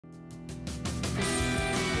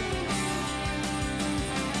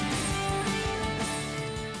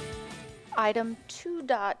item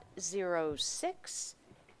 2.06,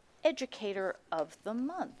 Educator of the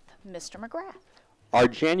Month. Mr. McGrath. Our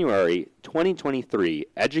January 2023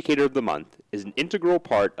 Educator of the Month is an integral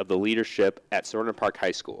part of the leadership at Arundel Park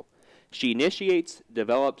High School. She initiates,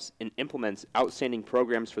 develops, and implements outstanding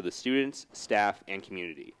programs for the students, staff, and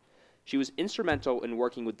community. She was instrumental in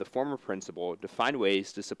working with the former principal to find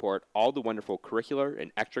ways to support all the wonderful curricular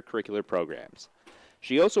and extracurricular programs.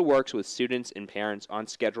 She also works with students and parents on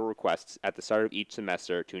schedule requests at the start of each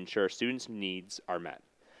semester to ensure students' needs are met.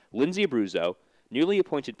 Lindsay Abruzzo, newly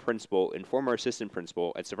appointed principal and former assistant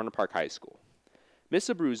principal at Arundel Park High School. Ms.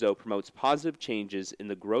 Abruzzo promotes positive changes in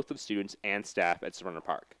the growth of students and staff at Arundel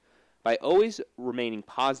Park. By always remaining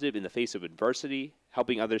positive in the face of adversity,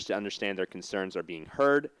 helping others to understand their concerns are being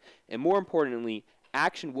heard, and more importantly,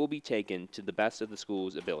 action will be taken to the best of the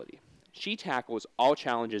school's ability. She tackles all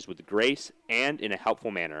challenges with grace and in a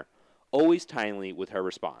helpful manner, always timely with her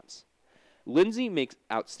response. Lindsay makes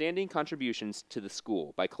outstanding contributions to the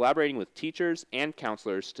school by collaborating with teachers and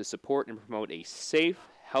counselors to support and promote a safe,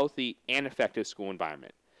 healthy, and effective school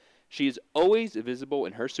environment. She is always visible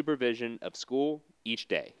in her supervision of school each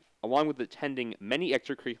day, along with attending many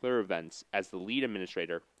extracurricular events as the lead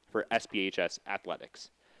administrator for SPHS athletics.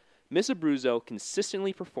 Ms. Abruzzo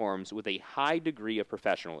consistently performs with a high degree of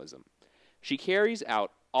professionalism. She carries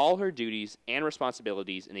out all her duties and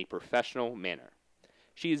responsibilities in a professional manner.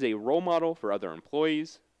 She is a role model for other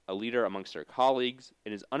employees, a leader amongst her colleagues,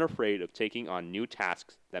 and is unafraid of taking on new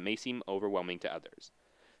tasks that may seem overwhelming to others.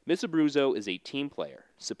 Ms. Abruzzo is a team player,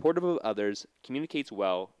 supportive of others, communicates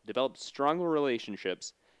well, develops strong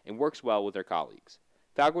relationships, and works well with her colleagues,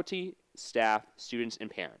 faculty, staff, students, and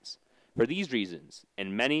parents. For these reasons,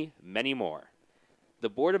 and many, many more, the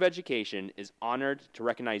Board of Education is honored to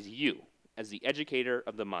recognize you as the Educator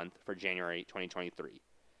of the Month for January 2023.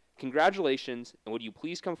 Congratulations, and would you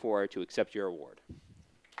please come forward to accept your award?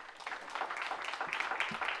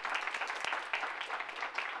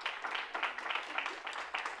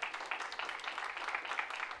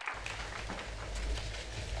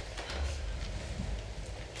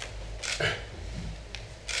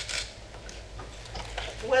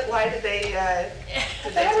 Why did they I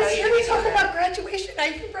was here to talk about graduation.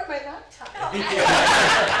 I even brought my laptop.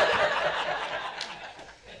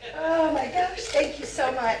 Oh my gosh, thank you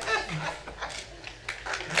so much.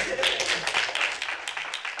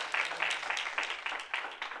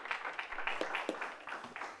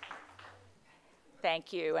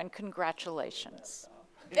 Thank you, and congratulations.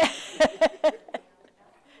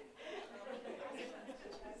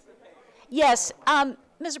 Yes,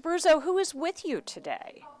 Ms. Abruzzo, who is with you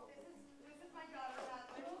today? This is my daughter,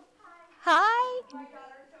 Madeline. Hi. My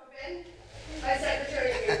daughter, Tobin. My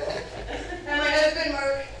secretary, Rachel. And my husband,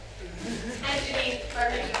 Mark. And Janine, our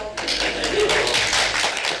regional.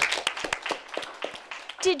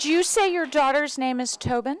 Did you say your daughter's name is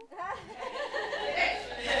Tobin?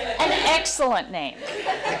 An excellent name.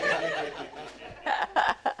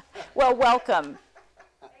 Well, welcome.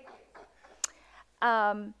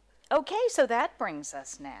 Okay, so that brings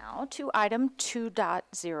us now to item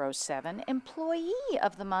 2.07, Employee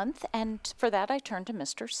of the Month, and for that I turn to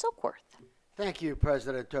Mr. Silkworth. Thank you,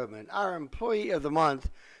 President Tobin. Our Employee of the Month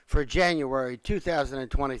for January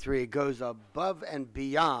 2023 goes above and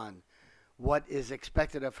beyond what is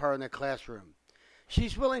expected of her in the classroom.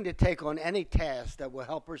 She's willing to take on any task that will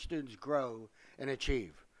help her students grow and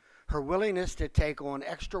achieve. Her willingness to take on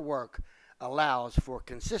extra work allows for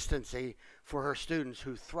consistency for her students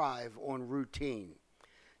who thrive on routine.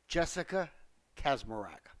 Jessica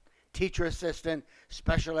Kazmarek, Teacher Assistant,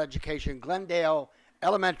 Special Education, Glendale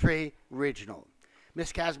Elementary Regional.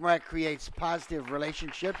 Ms. Kazmarek creates positive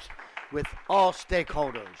relationships with all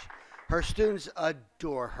stakeholders. Her students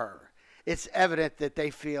adore her. It's evident that they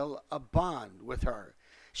feel a bond with her.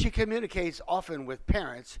 She communicates often with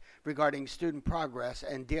parents regarding student progress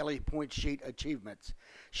and daily point sheet achievements.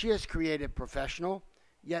 She has created professional,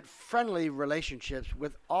 yet friendly relationships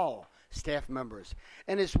with all staff members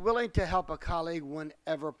and is willing to help a colleague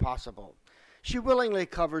whenever possible. She willingly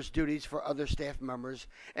covers duties for other staff members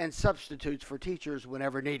and substitutes for teachers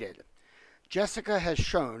whenever needed. Jessica has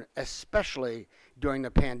shown, especially during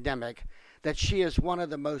the pandemic, that she is one of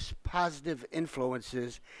the most positive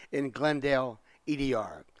influences in Glendale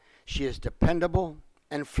EDR. She is dependable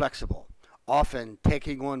and flexible, often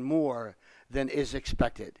taking on more than is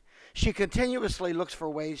expected. She continuously looks for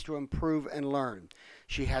ways to improve and learn.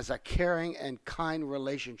 She has a caring and kind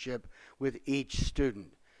relationship with each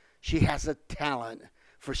student. She has a talent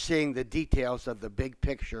for seeing the details of the big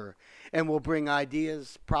picture and will bring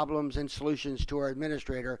ideas, problems, and solutions to our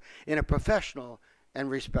administrator in a professional and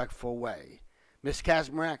respectful way. Ms.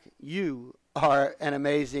 Kazmarek, you are an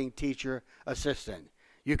amazing teacher assistant.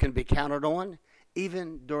 You can be counted on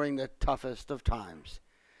even during the toughest of times.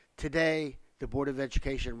 Today, the Board of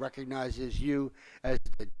Education recognizes you as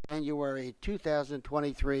the January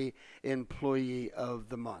 2023 Employee of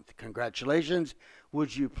the Month. Congratulations.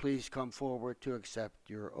 Would you please come forward to accept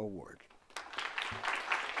your award?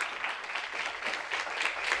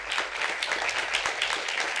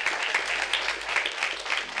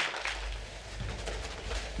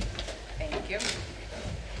 Thank you.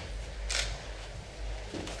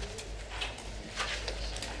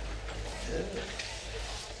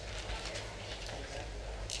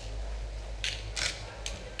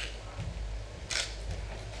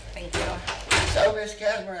 Thank you. So, Ms.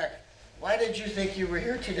 Kazmarek, why did you think you were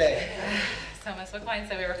here today? So Ms. McClain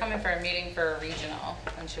said we were coming for a meeting for a regional,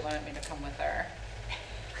 and she wanted me to come with her.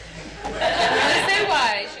 I don't want to say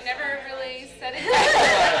why. She never really said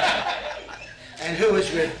exactly why. And who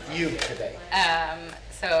is with you today?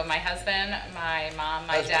 So my husband, my mom,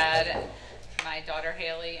 my dad, my daughter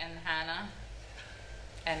Haley and Hannah,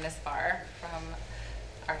 and Miss Barr from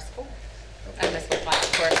our school, and Miss McClain,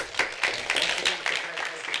 of course.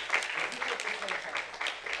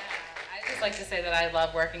 I'd just like to say that I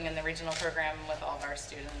love working in the regional program with all of our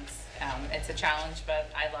students. It's a challenge,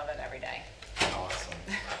 but I love it every day. Awesome.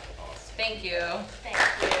 Thank you. Thank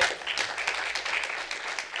you.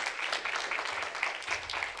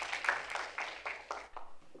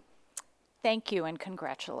 Thank you and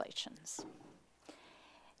congratulations.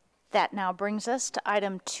 That now brings us to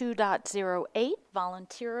item 2.08,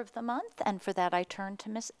 Volunteer of the Month, and for that I turn to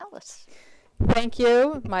Ms. Ellis. Thank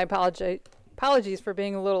you. My apologies for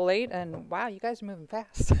being a little late, and wow, you guys are moving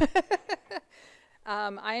fast.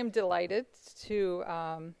 I am delighted to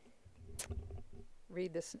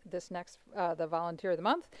read this next, the Volunteer of the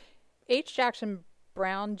Month. H. Jackson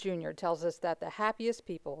Brown Jr. tells us that the happiest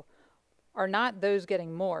people are not those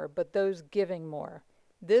getting more, but those giving more.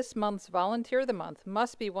 This month's Volunteer of the Month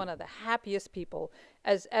must be one of the happiest people,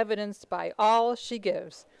 as evidenced by all she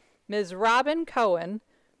gives. Ms. Robin Cohen,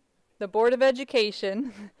 the Board of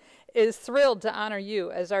Education, is thrilled to honor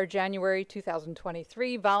you as our January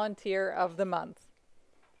 2023 Volunteer of the Month.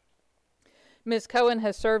 Ms. Cohen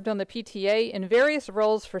has served on the PTA in various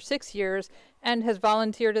roles for 6 years and has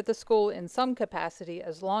volunteered at the school in some capacity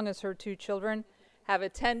as long as her 2 children have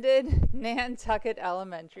attended Nantucket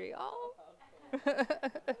Elementary. Oh.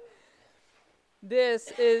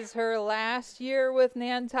 This is her last year with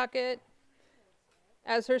Nantucket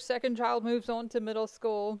as her second child moves on to middle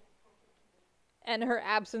school, and her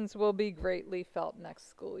absence will be greatly felt next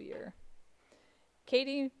school year.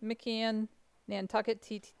 Katie McKeon, Nantucket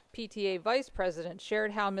PTA Vice President,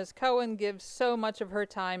 shared how Ms. Cohen gives so much of her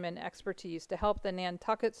time and expertise to help the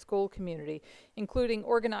Nantucket school community, including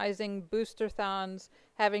organizing booster-thons,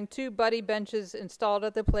 having 2 buddy benches installed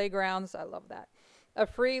at the playgrounds, I love that, a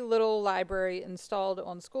free little library installed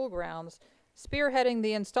on school grounds, spearheading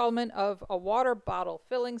the installment of a water bottle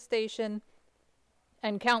filling station,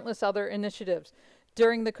 and countless other initiatives.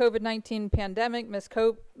 During the COVID-19 pandemic, Ms.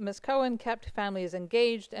 Cohen kept families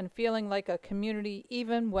engaged and feeling like a community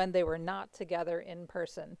even when they were not together in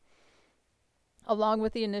person. Along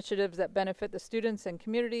with the initiatives that benefit the students and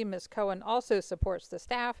community, Ms. Cohen also supports the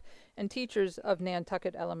staff and teachers of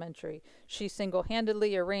Nantucket Elementary. She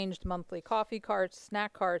single-handedly arranged monthly coffee carts,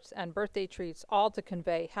 snack carts, and birthday treats, all to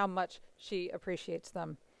convey how much she appreciates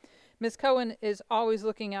them. Ms. Cohen is always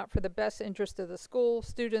looking out for the best interest of the school,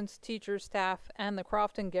 students, teachers, staff, and the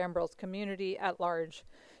Crofton Gambrels community at large.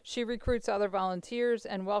 She recruits other volunteers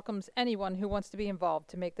and welcomes anyone who wants to be involved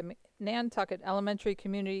to make the Nantucket Elementary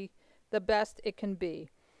community the best it can be.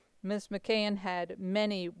 Ms. McKeon had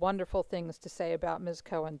many wonderful things to say about Ms.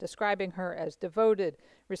 Cohen, describing her as devoted,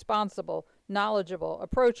 responsible, knowledgeable,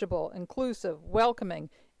 approachable, inclusive, welcoming,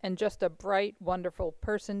 and just a bright, wonderful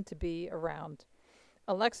person to be around.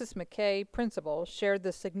 Alexis McKay, principal, shared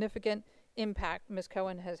the significant impact Ms.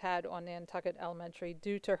 Cohen has had on Nantucket Elementary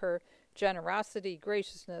due to her generosity,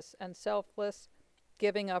 graciousness, and selfless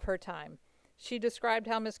giving of her time. She described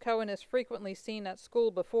how Ms. Cohen is frequently seen at school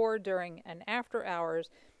before, during, and after hours,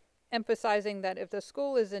 emphasizing that if the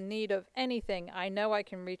school is in need of anything, I know I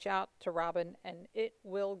can reach out to Robin and it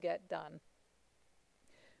will get done.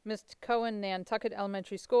 Ms. Cohen, Nantucket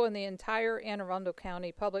Elementary School, and the entire Anne Arundel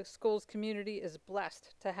County Public Schools community is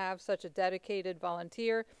blessed to have such a dedicated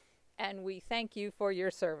volunteer, and we thank you for your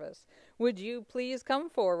service. Would you please come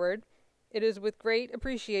forward? It is with great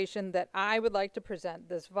appreciation that I would like to present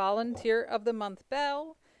this Volunteer of the Month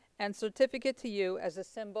bell and certificate to you as a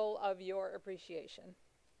symbol of your appreciation.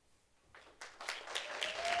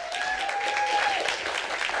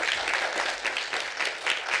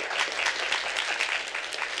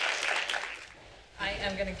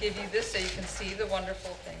 am going to give you this so you can see the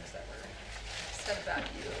wonderful things that were said about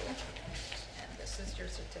you. And this is your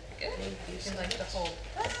certificate. If you'd like to hold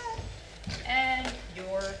that. And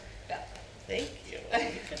your bell. Thank you.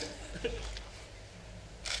 Thank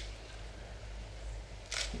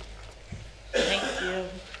you.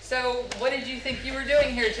 So, what did you think you were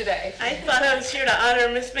doing here today? I thought I was here to honor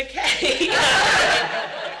Miss McKay.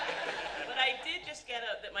 But I did just get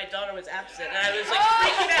out that my daughter was absent, and I was like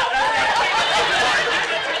freaking out. I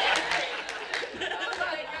was like,